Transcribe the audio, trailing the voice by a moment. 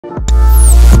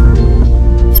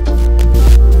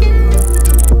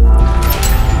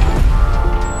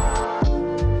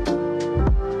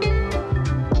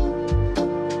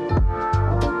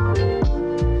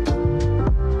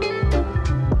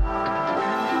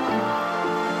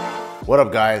What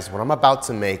up guys? What I'm about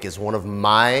to make is one of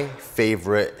my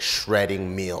favorite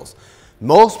shredding meals.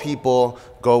 Most people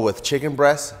go with chicken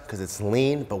breast because it's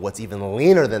lean, but what's even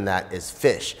leaner than that is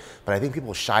fish. But I think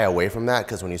people shy away from that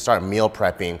because when you start meal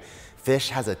prepping, fish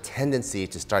has a tendency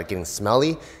to start getting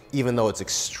smelly, even though it's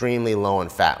extremely low in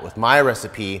fat. With my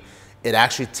recipe, it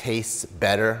actually tastes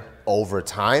better over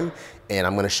time, and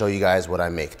I'm gonna show you guys what I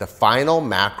make. The final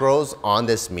macros on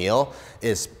this meal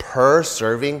is per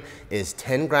serving is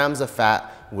 10 grams of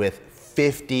fat with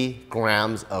 50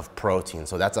 grams of protein.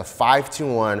 So that's a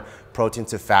 5-to-1 protein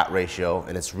to fat ratio,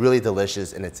 and it's really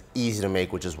delicious and it's easy to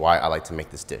make, which is why I like to make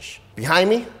this dish. Behind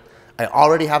me, I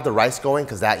already have the rice going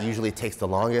because that usually takes the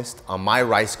longest. On my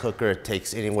rice cooker, it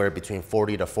takes anywhere between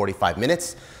 40 to 45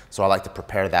 minutes. So I like to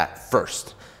prepare that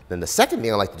first. Then the second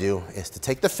thing I like to do is to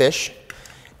take the fish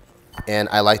and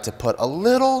I like to put a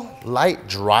little light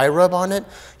dry rub on it.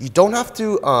 You don't have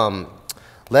to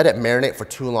let it marinate for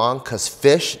too long because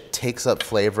fish takes up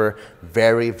flavor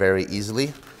very, very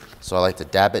easily. So I like to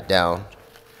dab it down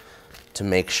to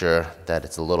make sure that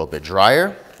it's a little bit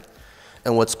drier.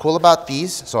 And what's cool about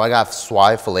these, so I got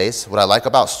swai fillets. What I like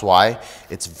about swai,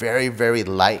 it's very, very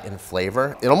light in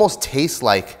flavor. It almost tastes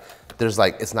like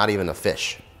it's not even a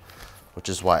fish, which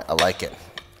is why I like it.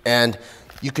 And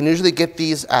you can usually get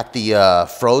these at the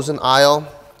frozen aisle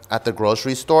at the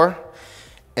grocery store.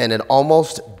 And it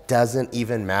almost doesn't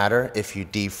even matter if you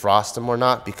defrost them or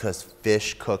not because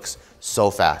fish cooks so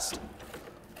fast.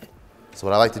 So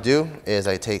what I like to do is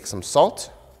I take some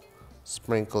salt,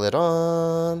 sprinkle it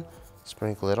on.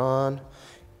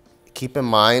 Keep in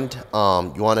mind,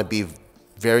 you wanna be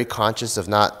very conscious of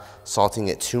not salting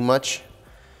it too much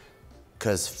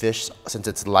because fish, since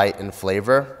it's light in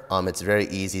flavor, it's very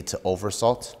easy to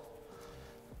oversalt.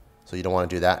 So you don't wanna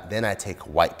do that. Then I take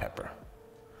white pepper,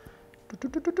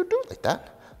 like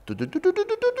that.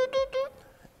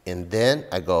 And then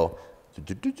I go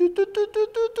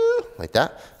like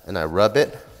that, and I rub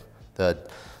it,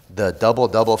 the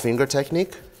double finger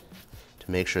technique,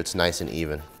 to make sure it's nice and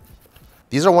even.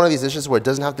 These are one of these dishes where it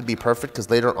doesn't have to be perfect because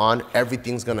later on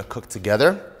everything's gonna cook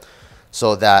together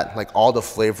so that like all the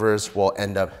flavors will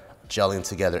end up gelling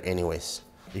together anyways.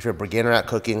 If you're a beginner at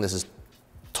cooking, this is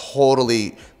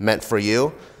totally meant for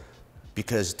you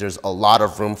because there's a lot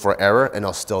of room for error and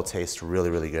it'll still taste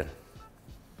really, really good.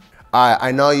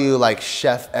 I know you like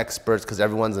chef experts because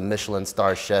everyone's a Michelin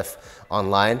star chef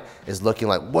online is looking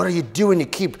like, what are you doing? You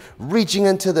keep reaching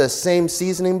into the same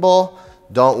seasoning bowl.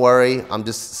 Don't worry, I'm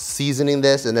just seasoning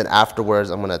this and then afterwards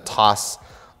I'm gonna toss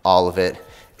all of it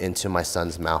into my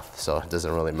son's mouth, so it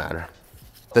doesn't really matter.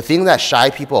 The thing that shy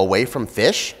people away from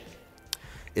fish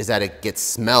is that it gets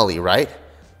smelly, right?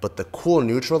 But the cool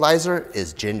neutralizer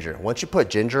is ginger. Once you put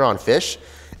ginger on fish,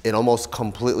 it almost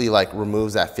completely like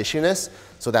removes that fishiness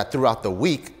so that throughout the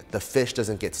week, the fish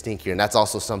doesn't get stinkier. And that's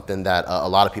also something that a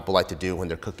lot of people like to do when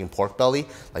they're cooking pork belly.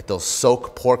 Like they'll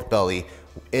soak pork belly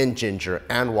in ginger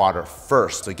and water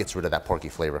first so it gets rid of that porky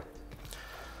flavor.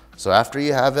 So after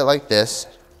you have it like this,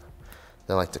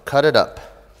 then I like to cut it up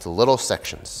to little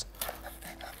sections.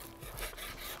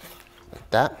 Like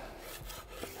that.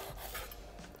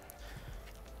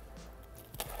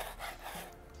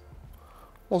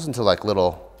 Almost into like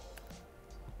little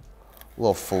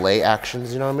fillet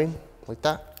actions, you know what I mean? Like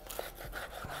that.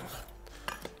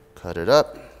 Cut it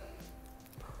up.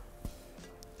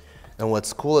 And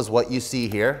what's cool is what you see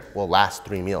here will last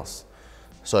 3 meals.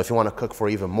 So if you want to cook for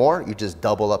even more, you just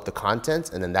double up the contents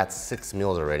and then that's 6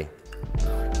 meals already.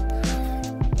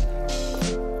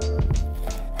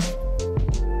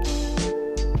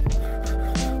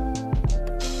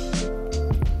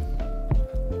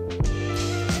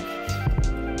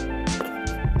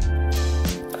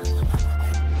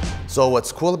 So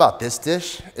what's cool about this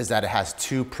dish is that it has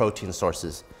 2 protein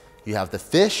sources. You have the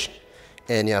fish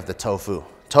and you have the tofu.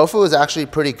 Tofu is actually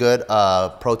pretty good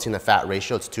protein to fat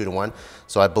ratio, it's 2-to-1.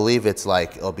 So I believe it's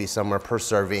like, it'll be somewhere per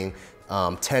serving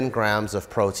 10 grams of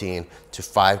protein to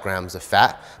 5 grams of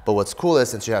fat. But what's cool is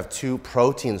since you have 2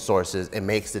 protein sources, it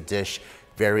makes the dish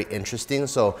very interesting.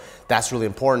 So that's really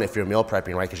important if you're meal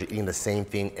prepping, right? Because you're eating the same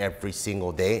thing every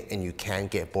single day and you can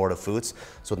get bored of foods.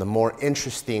 So the more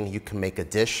interesting you can make a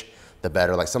dish, the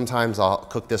better. Like sometimes I'll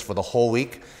cook this for the whole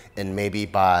week and maybe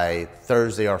by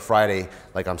Thursday or Friday,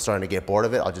 like I'm starting to get bored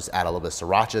of it, I'll just add a little bit of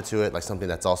sriracha to it, like something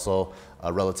that's also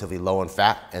relatively low in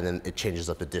fat, and then it changes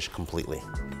up the dish completely.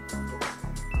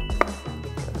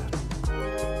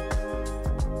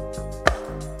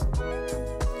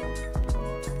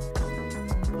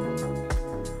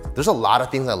 There's a lot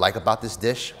of things I like about this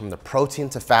dish, from the protein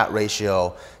to fat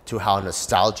ratio to how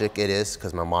nostalgic it is,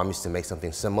 because my mom used to make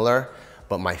something similar.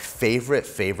 but my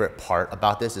favorite part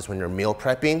about this is when you're meal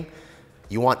prepping,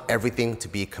 you want everything to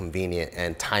be convenient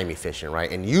and time efficient, right?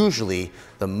 And usually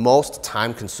the most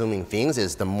time consuming things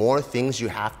is the more things you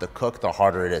have to cook, the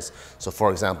harder it is. So for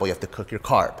example, you have to cook your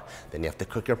carb, then you have to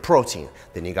cook your protein,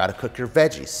 then you gotta cook your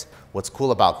veggies. What's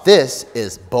cool about this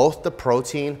is both the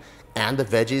protein and the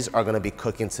veggies are gonna be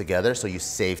cooking together, so you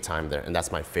save time there, and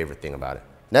that's my favorite thing about it.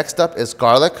 Next up is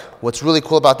garlic. What's really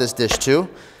cool about this dish too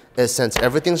is since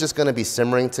everything's just gonna be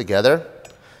simmering together,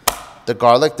 the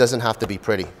garlic doesn't have to be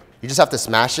pretty. You just have to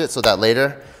smash it so that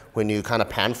later, when you kind of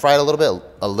pan fry it a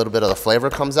little bit of the flavor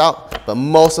comes out, but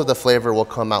most of the flavor will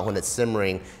come out when it's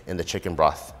simmering in the chicken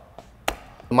broth.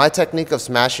 My technique of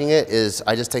smashing it is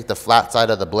I just take the flat side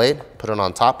of the blade, put it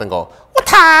on top and go,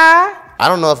 wata! I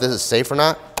don't know if this is safe or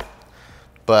not,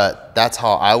 but that's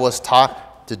how I was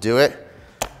taught to do it.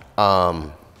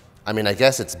 I mean, I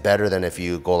guess it's better than if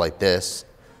you go like this.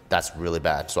 That's really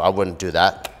bad, so I wouldn't do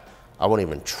that. I wouldn't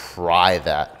even try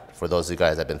that. For those of you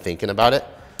guys that have been thinking about it.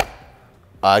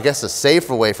 I guess a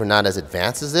safer way for not as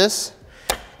advanced as this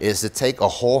is to take a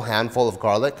whole handful of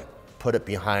garlic, put it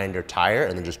behind your tire,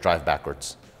 and then just drive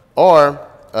backwards. Or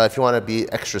if you want to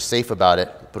be extra safe about it,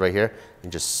 put it right here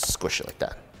and just squish it like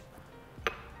that.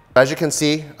 As you can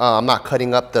see, I'm not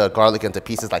cutting up the garlic into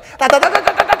pieces like da, da, da, da,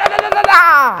 da, da, da, da,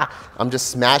 da. I'm just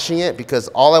smashing it because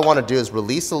all I want to do is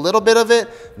release a little bit of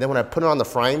it. Then when I put it on the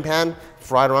frying pan,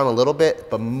 fry it around a little bit,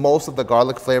 but most of the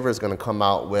garlic flavor is going to come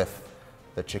out with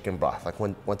the chicken broth. Like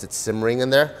once it's simmering in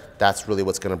there, that's really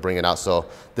what's going to bring it out. So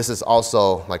this is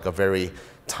also like a very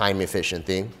time efficient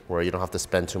thing where you don't have to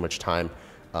spend too much time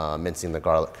mincing the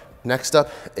garlic. Next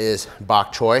up is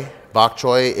bok choy. Bok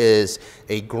choy is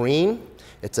a green.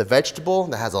 It's a vegetable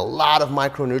that has a lot of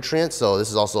micronutrients, so this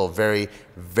is also very,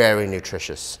 very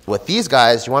nutritious. With these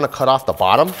guys, you want to cut off the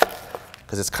bottom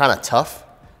because it's kind of tough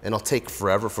and it'll take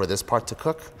forever for this part to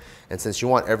cook. And since you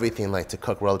want everything like to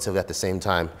cook relatively at the same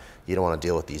time, you don't want to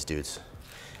deal with these dudes.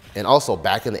 And also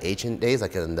back in the ancient days,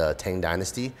 like in the Tang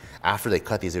Dynasty, after they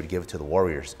cut these, they would give it to the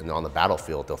warriors. And on the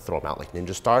battlefield, they'll throw them out like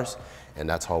ninja stars. And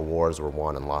that's how wars were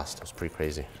won and lost. It was pretty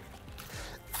crazy.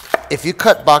 If you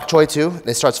cut bok choy too, and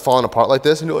it starts falling apart like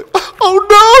this, and you're like, oh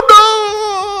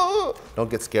no, no! Don't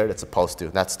get scared, it's supposed to.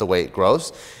 That's the way it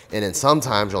grows. And then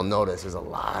sometimes you'll notice there's a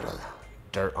lot of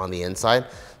dirt on the inside,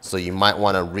 so you might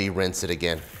want to re-rinse it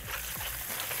again.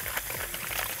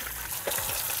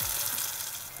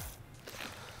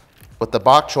 With the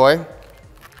bok choy,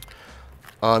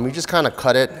 you just kind of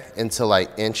cut it into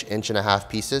like inch and a half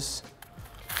pieces.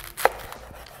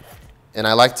 And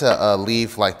I like to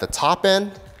leave like the top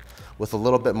end with a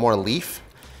little bit more leaf,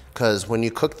 because when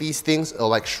you cook these things, it'll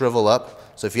like shrivel up.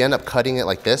 So if you end up cutting it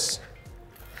like this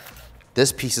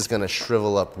piece is gonna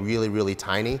shrivel up really, really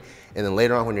tiny. And then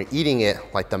later on when you're eating it,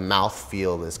 like the mouth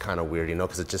feel is kind of weird, you know,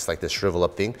 because it's just like this shrivel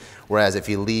up thing. Whereas if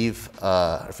you leave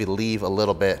a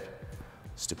little bit,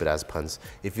 stupid ass puns,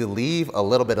 if you leave a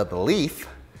little bit of the leaf,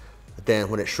 then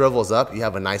when it shrivels up, you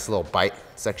have a nice little bite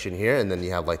section here, and then you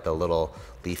have like the little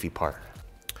leafy part.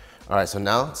 All right, so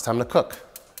now it's time to cook.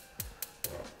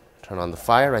 Turn on the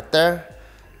fire right there.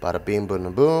 Bada bing,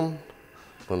 boom, boom.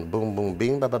 Boom, boom, boom,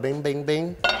 bing, bada bing, bing,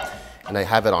 bing. And I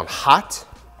have it on hot.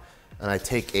 And I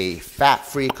take a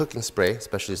fat-free cooking spray,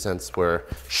 especially since we're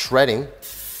shredding.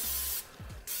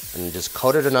 And just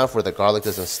coat it enough where the garlic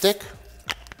doesn't stick.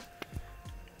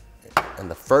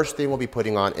 And the first thing we'll be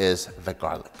putting on is the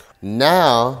garlic.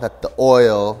 Now that the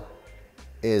oil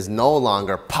is no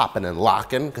longer popping and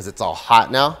locking because it's all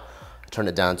hot now, turn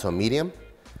it down to a medium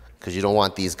because you don't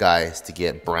want these guys to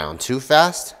get brown too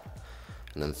fast.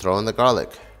 And then throw in the garlic.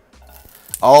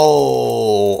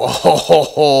 Oh,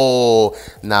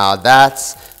 now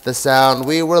that's the sound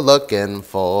we were looking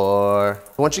for.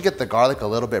 Once you get the garlic a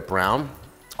little bit brown,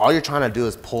 all you're trying to do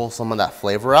is pull some of that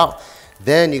flavor out.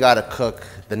 Then you gotta cook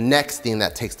the next thing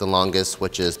that takes the longest,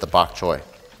 which is the bok choy.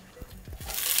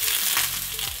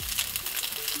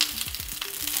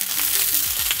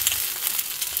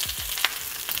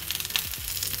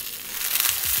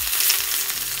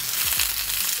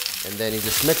 And then you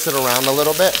just mix it around a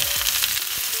little bit.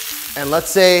 And let's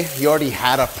say you already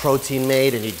had a protein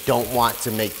made and you don't want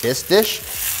to make this dish.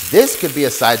 This could be a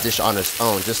side dish on its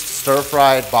own. Just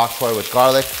stir-fried bok choy with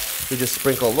garlic. You just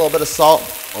sprinkle a little bit of salt,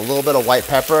 a little bit of white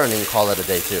pepper, and then you call it a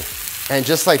day too. And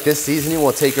just like this seasoning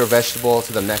will take your vegetable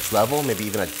to the next level, maybe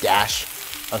even a dash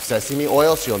of sesame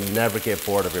oil, so you'll never get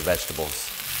bored of your vegetables.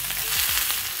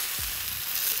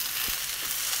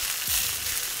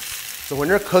 So when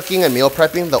you're cooking and meal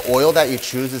prepping, the oil that you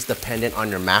choose is dependent on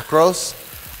your macros.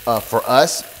 For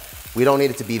us, we don't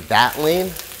need it to be that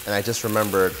lean. And I just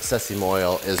remembered sesame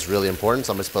oil is really important,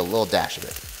 so I'm just put a little dash of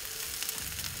it.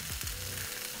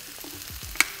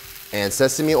 And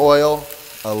sesame oil,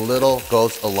 a little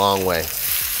goes a long way.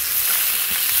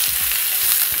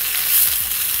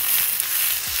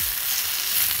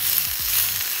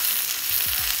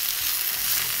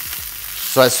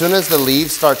 So as soon as the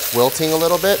leaves starts wilting a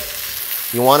little bit,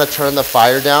 you want to turn the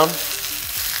fire down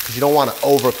because you don't want to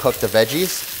overcook the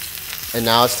veggies. And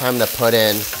now it's time to put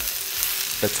in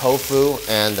the tofu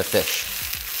and the fish.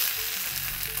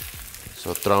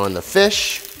 So throw in the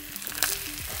fish.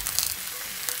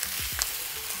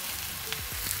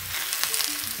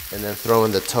 And then throw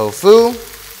in the tofu.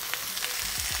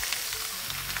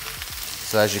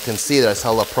 So as you can see, there's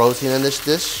hella protein in this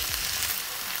dish.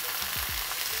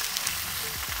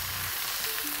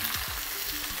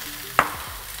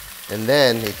 And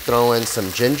then you throw in some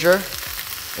ginger.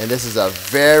 And this is a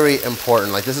very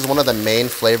important, like this is one of the main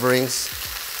flavorings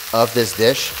of this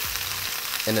dish.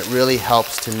 And it really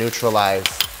helps to neutralize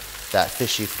that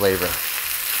fishy flavor.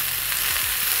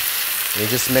 And you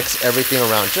just mix everything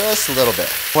around just a little bit.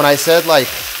 When I said like,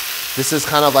 this is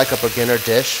kind of like a beginner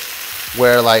dish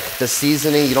where like the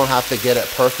seasoning, you don't have to get it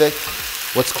perfect.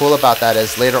 What's cool about that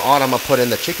is later on, I'm gonna put in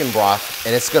the chicken broth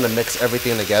and it's gonna mix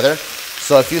everything together.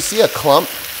 So if you see a clump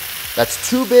that's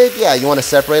too big, yeah, you wanna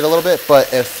separate a little bit.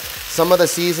 But if some of the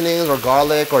seasonings or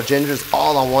garlic or ginger is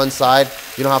all on one side,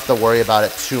 you don't have to worry about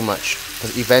it too much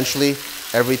because eventually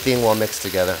everything will mix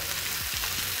together.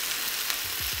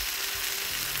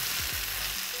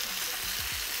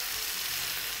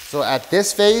 So at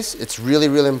this phase, it's really,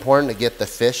 really important to get the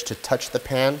fish to touch the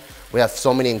pan. We have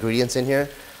so many ingredients in here.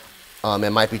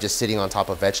 It might be just sitting on top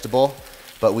of vegetable,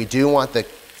 but we do want the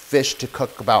fish to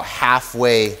cook about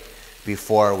halfway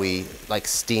before we like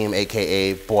steam,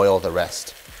 AKA boil the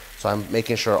rest. So I'm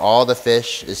making sure all the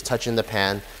fish is touching the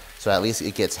pan, so at least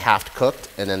it gets half cooked,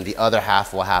 and then the other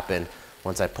half will happen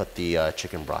once I put the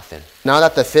chicken broth in. Now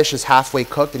that the fish is halfway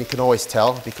cooked, and you can always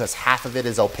tell because half of it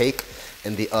is opaque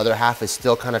and the other half is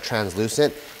still kind of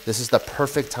translucent, this is the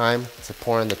perfect time to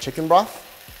pour in the chicken broth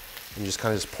and just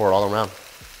kind of just pour it all around.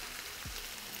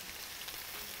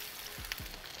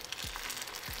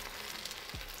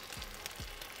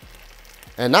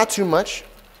 And not too much.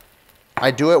 I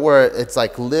do it where it's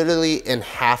like literally in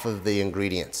half of the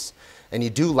ingredients. And you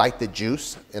do like the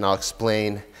juice, and I'll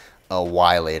explain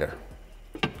why later.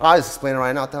 I'll just explain it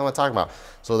right now, what the hell am I talking about?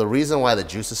 So the reason why the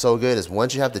juice is so good is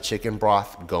once you have the chicken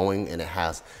broth going and it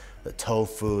has the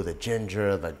tofu, the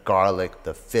ginger, the garlic,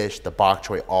 the fish, the bok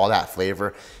choy, all that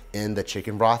flavor in the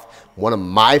chicken broth. One of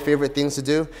my favorite things to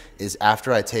do is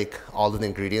after I take all of the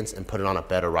ingredients and put it on a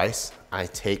bed of rice, I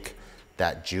take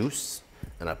that juice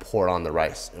and I pour it on the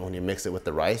rice. And when you mix it with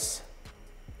the rice,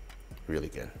 really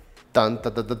good. Dun,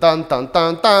 dun, dun, dun, dun,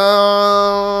 dun,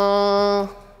 dun.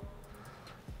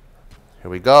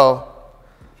 Here we go.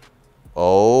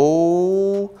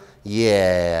 Oh,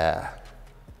 yeah.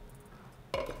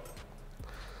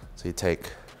 So you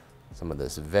take some of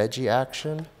this veggie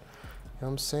action, you know what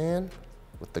I'm saying?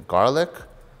 With the garlic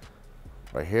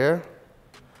right here.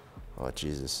 Oh,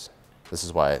 Jesus. This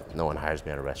is why no one hires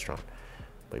me at a restaurant.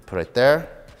 But you put it there,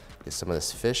 get some of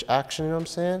this fish action, you know what I'm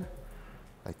saying?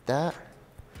 Like that.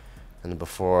 And then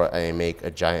before I make a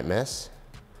giant mess,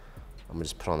 I'm gonna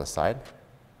just put it on the side.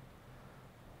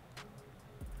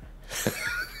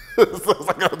 This looks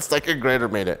like a second grader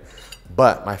made it.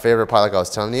 But my favorite part, like I was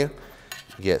telling you,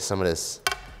 you get some of this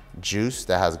juice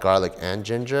that has garlic and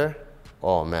ginger.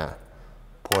 Oh man,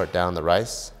 pour it down the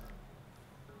rice.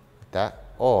 Like that.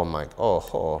 Oh my,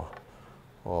 oh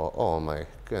my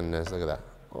goodness, look at that.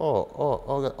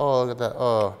 Oh, look at that.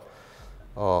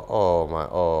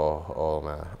 Oh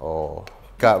man.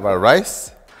 Got my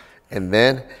rice, and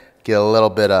then get a little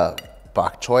bit of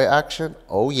bok choy action.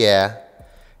 Oh yeah.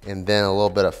 And then a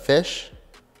little bit of fish.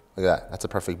 Look at that, that's a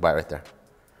perfect bite right there.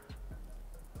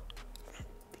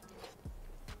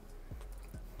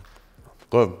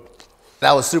 Good.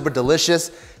 That was super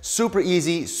delicious, super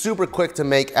easy, super quick to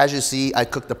make. As you see, I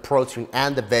cooked the protein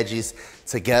and the veggies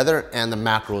together, and the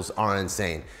macros are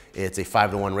insane. It's a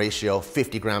 5-to-1 ratio,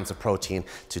 50 grams of protein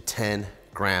to 10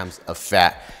 grams of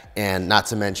fat. And not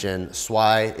to mention,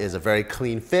 swai is a very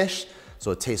clean fish,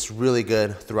 so it tastes really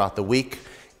good throughout the week.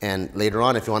 And later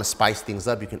on, if you want to spice things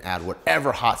up, you can add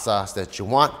whatever hot sauce that you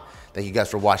want. Thank you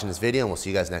guys for watching this video, and we'll see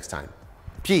you guys next time.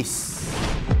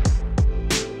 Peace.